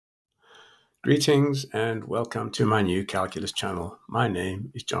Greetings and welcome to my new calculus channel. My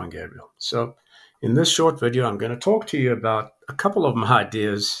name is John Gabriel. So in this short video, I'm going to talk to you about a couple of my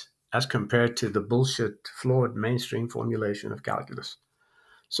ideas as compared to the bullshit, flawed mainstream formulation of calculus.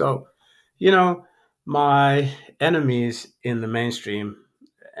 So, my enemies in the mainstream,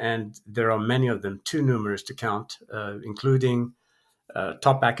 and there are many of them, too numerous to count, including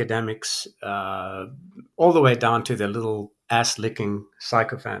top academics, all the way down to their little ass-licking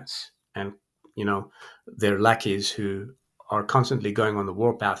sycophants and, their lackeys who are constantly going on the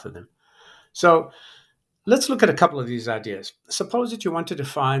warpath with them. So let's look at a couple of these ideas. Suppose that you wanted to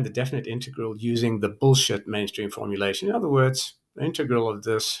find the definite integral using the bullshit mainstream formulation. In other words, the integral of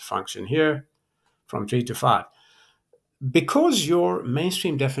this function here from 3 to 5. Because your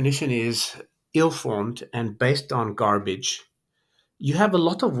mainstream definition is ill-formed and based on garbage, you have a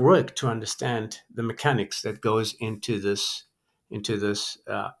lot of work to understand the mechanics that goes into this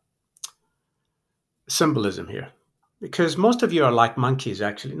symbolism here. Because most of you are like monkeys,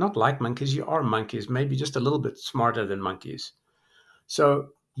 actually. Not like monkeys, you are monkeys, maybe just a little bit smarter than monkeys. So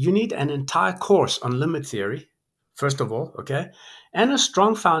you need an entire course on limit theory, first of all, okay? And a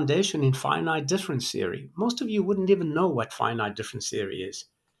strong foundation in finite difference theory. Most of you wouldn't even know what finite difference theory is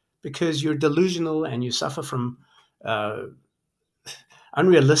because you're delusional and you suffer from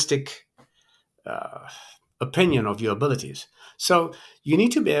unrealistic opinion of your abilities. So you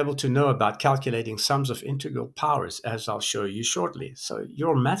need to be able to know about calculating sums of integral powers, as I'll show you shortly. So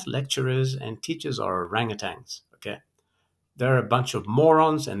your math lecturers and teachers are orangutans, okay? They're a bunch of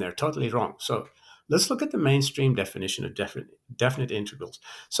morons and they're totally wrong. So let's look at the mainstream definition of definite integrals.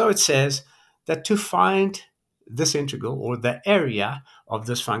 So it says that to find this integral, or the area of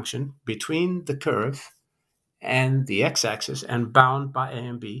this function between the curve and the x-axis and bound by a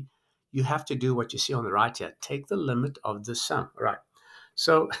and b, you have to do what you see on the right here. Take the limit of the sum. All right.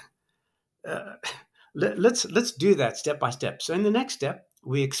 So let's do that step by step. So in the next step,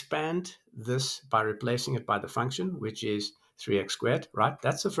 we expand this by replacing it by the function, which is 3x squared, right?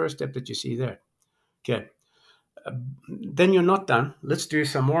 That's the first step that you see there. Okay. Then you're not done. Let's do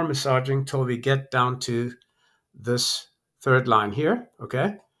some more massaging till we get down to this third line here,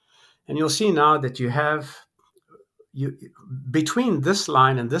 okay? And you'll see now that you have between this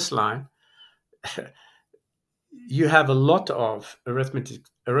line and this line, you have a lot of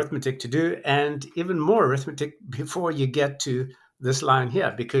arithmetic to do, and even more arithmetic before you get to this line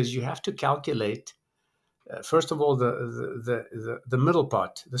here, because you have to calculate first of all the middle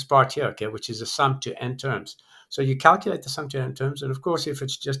part, this part here, okay, which is the sum to n terms. So you calculate the sum to n terms, and of course, if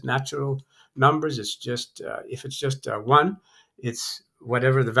it's just natural numbers, it's just if it's just 1, it's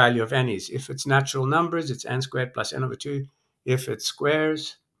whatever the value of n is. If it's natural numbers, it's n squared plus n over 2. If it's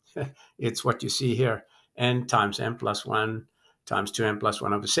squares, it's what you see here, n times n plus 1 times 2n plus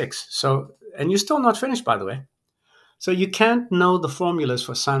 1 over 6. So, and you're still not finished, by the way. So you can't know the formulas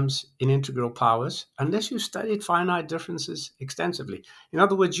for sums in integral powers unless you've studied finite differences extensively. In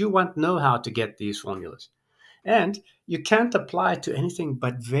other words, you won't know how to get these formulas. And you can't apply it to anything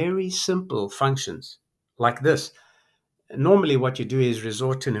but very simple functions like this. Normally what you do is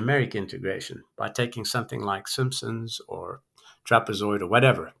resort to numeric integration by taking something like Simpson's or trapezoid or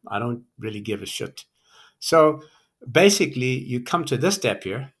whatever. I don't really give a shit. So basically you come to this step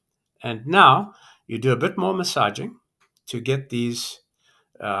here, and now you do a bit more massaging to get these,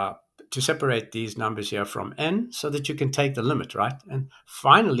 to separate these numbers here from n so that you can take the limit, right? And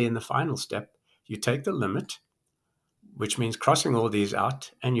finally, in the final step, you take the limit, which means crossing all these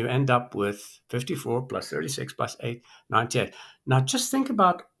out, and you end up with 54 plus 36 plus 8, 98. Now, just think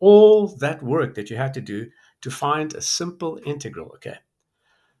about all that work that you had to do to find a simple integral, okay?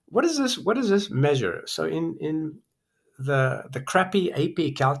 What is this? What does this measure? So in the crappy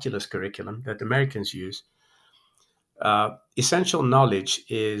AP calculus curriculum that Americans use, essential knowledge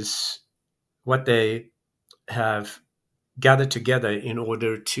is what they have gathered together in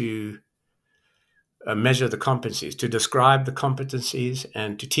order to measure the competencies, to describe the competencies,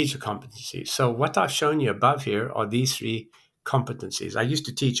 and to teach the competencies. So what I've shown you above here are these 3 competencies. I used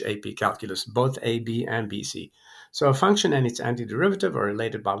to teach AP calculus, both A, B, and BC. So a function and its antiderivative are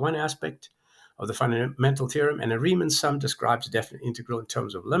related by one aspect of the fundamental theorem, and a Riemann sum describes a definite integral in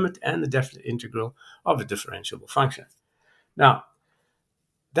terms of limit and the definite integral of a differentiable function. Now,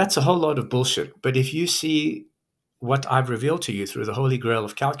 that's a whole lot of bullshit, but if you see what I've revealed to you through the holy grail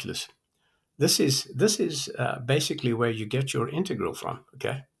of calculus, this is basically where you get your integral from,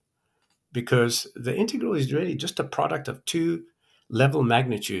 okay? Because the integral is really just a product of 2 level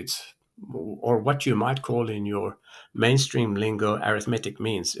magnitudes, or what you might call in your mainstream lingo arithmetic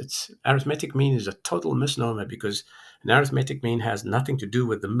means. It's arithmetic mean is a total misnomer because an arithmetic mean has nothing to do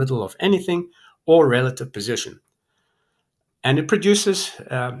with the middle of anything or relative position, and it produces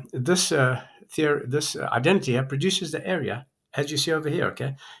this identity here produces the area as you see over here.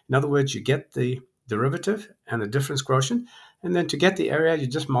 Okay, in other words, you get the derivative and the difference quotient, and then to get the area, you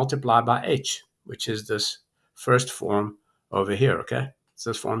just multiply by h, which is this first form over here. Okay, it's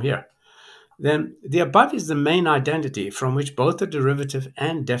this form here. Then the above is the main identity from which both the derivative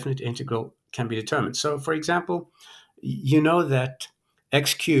and definite integral can be determined. So, for example, you know that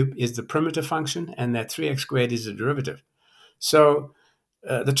x cubed is the primitive function and that 3x squared is the derivative. So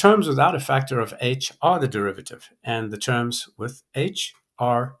the terms without a factor of h are the derivative, and the terms with h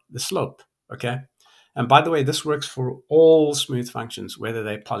are the slope. Okay. And by the way, this works for all smooth functions, whether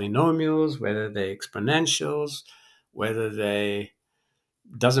they're polynomials, whether they're exponentials, whether they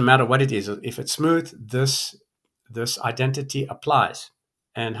doesn't matter what it is. If it's smooth, this identity applies.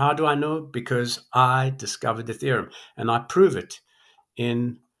 And how do I know? Because I discovered the theorem and I prove it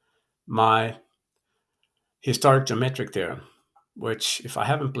in my historic geometric theorem, which if I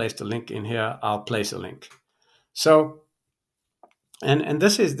haven't placed a link in here, I'll place a link. So, and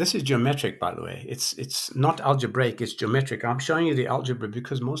this is geometric, by the way. It's not algebraic, it's geometric. I'm showing you the algebra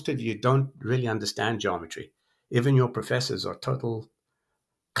because most of you don't really understand geometry. Even your professors are total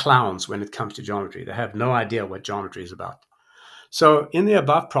clowns when it comes to geometry. They have no idea what geometry is about. So in the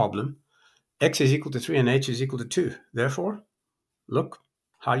above problem, x is equal to 3 and h is equal to 2. Therefore, look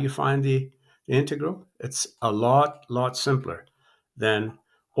how you find the integral. It's a lot simpler than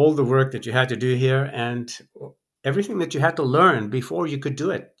all the work that you had to do here and everything that you had to learn before you could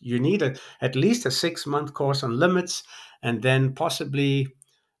do it. You need at least a 6-month course on limits and then possibly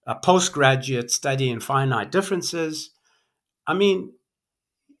a postgraduate study in finite differences. I mean,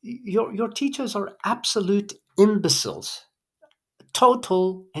 your teachers are absolute imbeciles,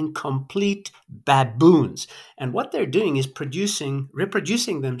 total and complete baboons. And what they're doing is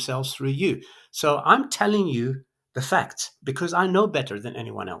reproducing themselves through you. So I'm telling you the facts because I know better than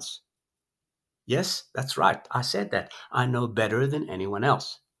anyone else. Yes, that's right. I said that. I know better than anyone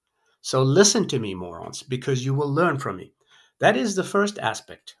else. So listen to me, morons, because you will learn from me. That is the first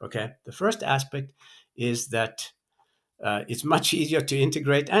aspect, okay? The first aspect is that it's much easier to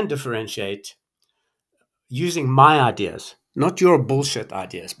integrate and differentiate using my ideas, not your bullshit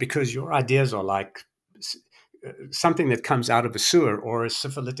ideas, because your ideas are like something that comes out of a sewer or a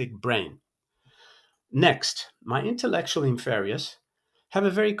syphilitic brain. Next, my intellectual inferiors have a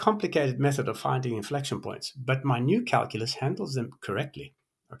very complicated method of finding inflection points, but my new calculus handles them correctly.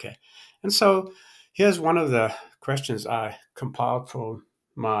 Okay, and so here's one of the questions I compiled for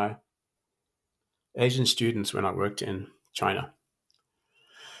my Asian students when I worked in China.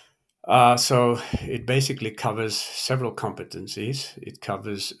 So it basically covers several competencies. It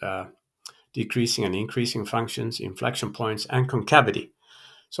covers decreasing and increasing functions, inflection points, and concavity.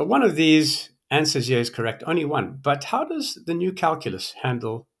 So one of these answers here is correct, only one. But how does the new calculus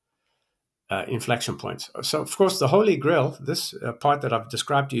handle inflection points? So, of course, the Holy Grail, this part that I've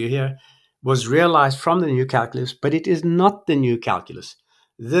described to you here, was realized from the new calculus, but it is not the new calculus.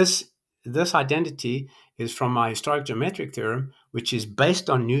 This identity is from my historic geometric theorem, which is based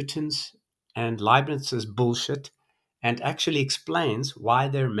on Newton's and Leibniz's bullshit and actually explains why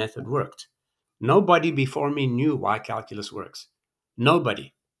their method worked. Nobody before me knew why calculus works.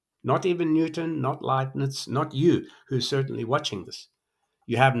 Nobody. Not even Newton, not Leibniz, not you, who's certainly watching this.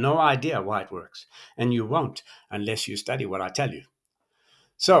 You have no idea why it works, and you won't unless you study what I tell you.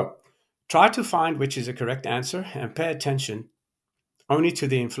 So, try to find which is the correct answer and pay attention only to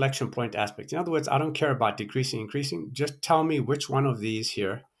the inflection point aspect. In other words, I don't care about decreasing, increasing. Just tell me which one of these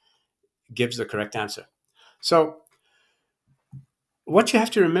here gives the correct answer. So, what you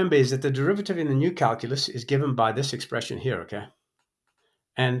have to remember is that the derivative in the new calculus is given by this expression here, okay?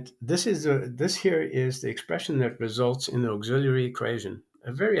 And this here is the expression that results in the auxiliary equation,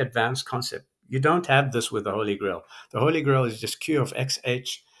 a very advanced concept. You don't have this with the Holy Grail. The Holy Grail is just Q of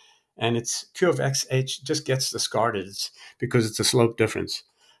xh, and it's Q of xh just gets discarded because it's a slope difference.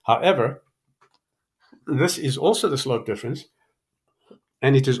 However, this is also the slope difference,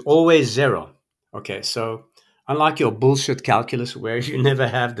 and it is always zero. Okay, so unlike your bullshit calculus where you never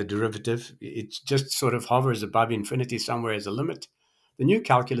have the derivative, it just sort of hovers above infinity somewhere as a limit. The new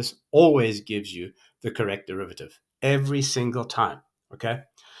calculus always gives you the correct derivative every single time, okay?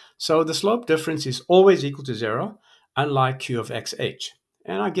 So the slope difference is always equal to zero, unlike Q of xh.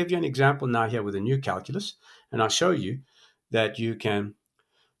 And I'll give you an example now here with a new calculus, and I'll show you that you can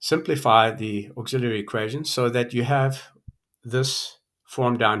simplify the auxiliary equation so that you have this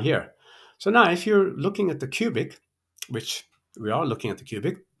form down here. So now if you're looking at the cubic, which we are looking at the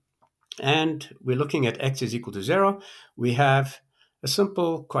cubic, and we're looking at x is equal to 0, we have a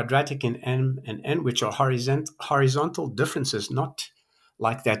simple quadratic in m and n, which are horizontal differences, not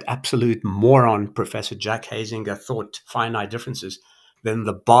like that absolute moron Professor Jack Hasinger thought finite differences. Then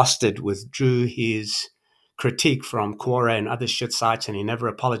the bastard withdrew his critique from Quora and other shit sites, and he never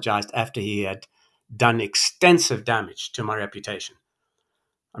apologized after he had done extensive damage to my reputation.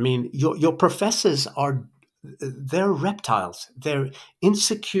 I mean, your professors they're reptiles. They're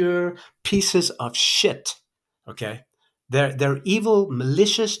insecure pieces of shit. Okay? They're evil,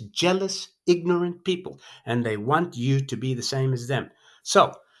 malicious, jealous, ignorant people, and they want you to be the same as them.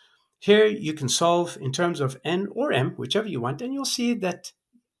 So here you can solve in terms of n or m, whichever you want, and you'll see that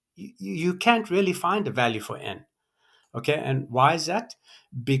you can't really find a value for n. Okay, and why is that?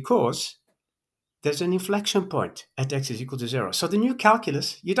 Because there's an inflection point at x is equal to 0. So the new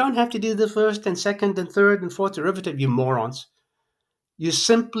calculus, you don't have to do the first and second and third and fourth derivative, you morons. You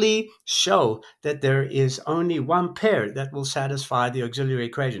simply show that there is only one pair that will satisfy the auxiliary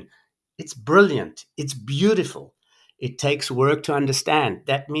equation. It's brilliant. It's beautiful. It takes work to understand.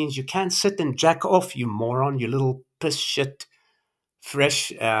 That means you can't sit and jack off, you moron, you little piss shit,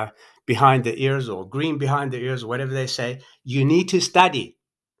 fresh behind the ears or green behind the ears, whatever they say. You need to study.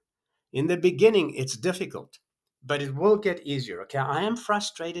 In the beginning, it's difficult, but it will get easier. Okay, I am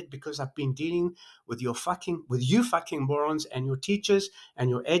frustrated because I've been dealing with you fucking morons and your teachers and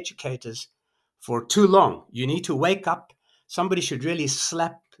your educators for too long. You need to wake up. Somebody should really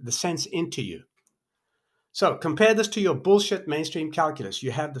slap the sense into you. So compare this to your bullshit mainstream calculus.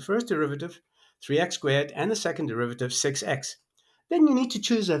 You have the first derivative, 3x squared, and the second derivative, 6x. Then you need to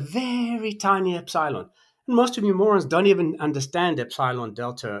choose a very tiny epsilon. And most of you morons don't even understand epsilon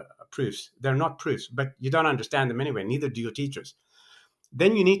delta proofs. They're not proofs, but you don't understand them anyway. Neither do your teachers.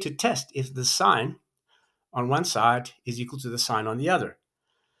 Then you need to test if the sign on one side is equal to the sign on the other.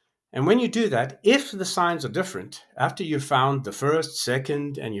 And when you do that, if the signs are different, after you've found the first,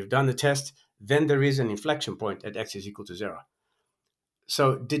 second, and you've done the test, then there is an inflection point at x is equal to 0.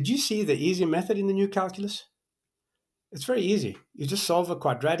 So did you see the easy method in the new calculus? It's very easy. You just solve a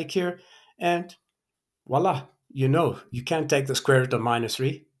quadratic here, and voila, you can't take the square root of minus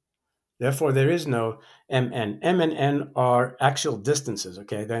 3. Therefore, there is no mn. M and n are actual distances,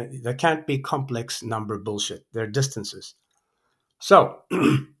 okay? They can't be complex number bullshit. They're distances. So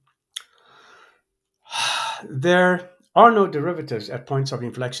there are no derivatives at points of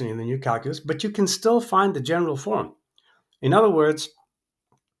inflection in the new calculus, but you can still find the general form. In other words,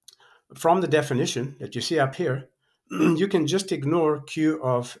 from the definition that you see up here, you can just ignore q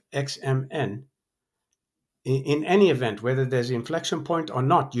of xmn. In any event, whether there's an inflection point or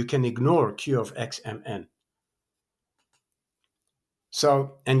not, you can ignore q of xmn.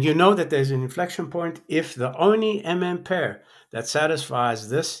 So, and you know that there's an inflection point if the only mn pair that satisfies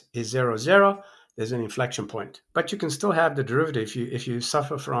this is 0, 0, there's an inflection point. But you can still have the derivative if you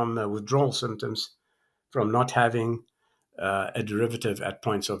suffer from withdrawal symptoms from not having a derivative at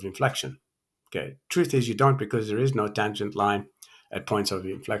points of inflection. Okay, truth is you don't, because there is no tangent line at points of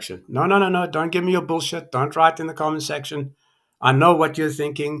inflection. No, don't give me your bullshit. Don't write in the comment section. I know what you're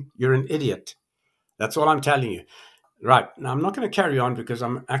thinking. You're an idiot. That's all I'm telling you. Right, now I'm not going to carry on because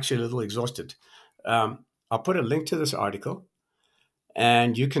I'm actually a little exhausted. I'll put a link to this article,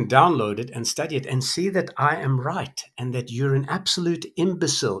 and you can download it and study it and see that I am right and that you're an absolute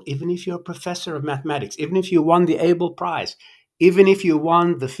imbecile, even if you're a professor of mathematics, even if you won the Abel Prize, even if you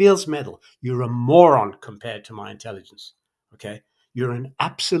won the Fields Medal, you're a moron compared to my intelligence, okay? You're an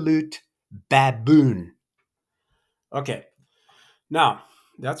absolute baboon. Okay, now,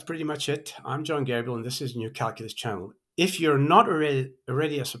 that's pretty much it. I'm John Gabriel, and this is New Calculus Channel. If you're not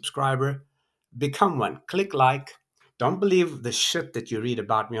already a subscriber, become one. Click like. Don't believe the shit that you read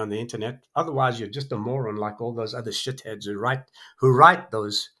about me on the internet. Otherwise, you're just a moron like all those other shitheads who write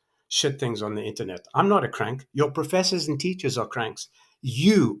those shit things on the internet. I'm not a crank. Your professors and teachers are cranks.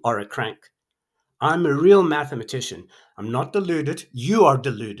 You are a crank. I'm a real mathematician. I'm not deluded. You are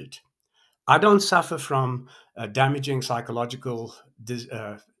deluded. I don't suffer from damaging psychological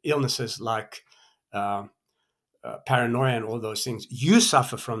illnesses like paranoia and all those things. You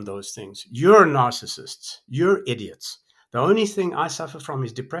suffer from those things. You're narcissists. You're idiots. The only thing I suffer from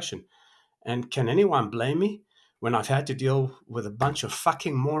is depression. And can anyone blame me when I've had to deal with a bunch of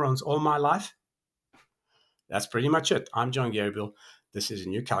fucking morons all my life? That's pretty much it. I'm John Gabriel. This is a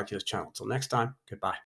New Calculus Channel. Till next time, goodbye.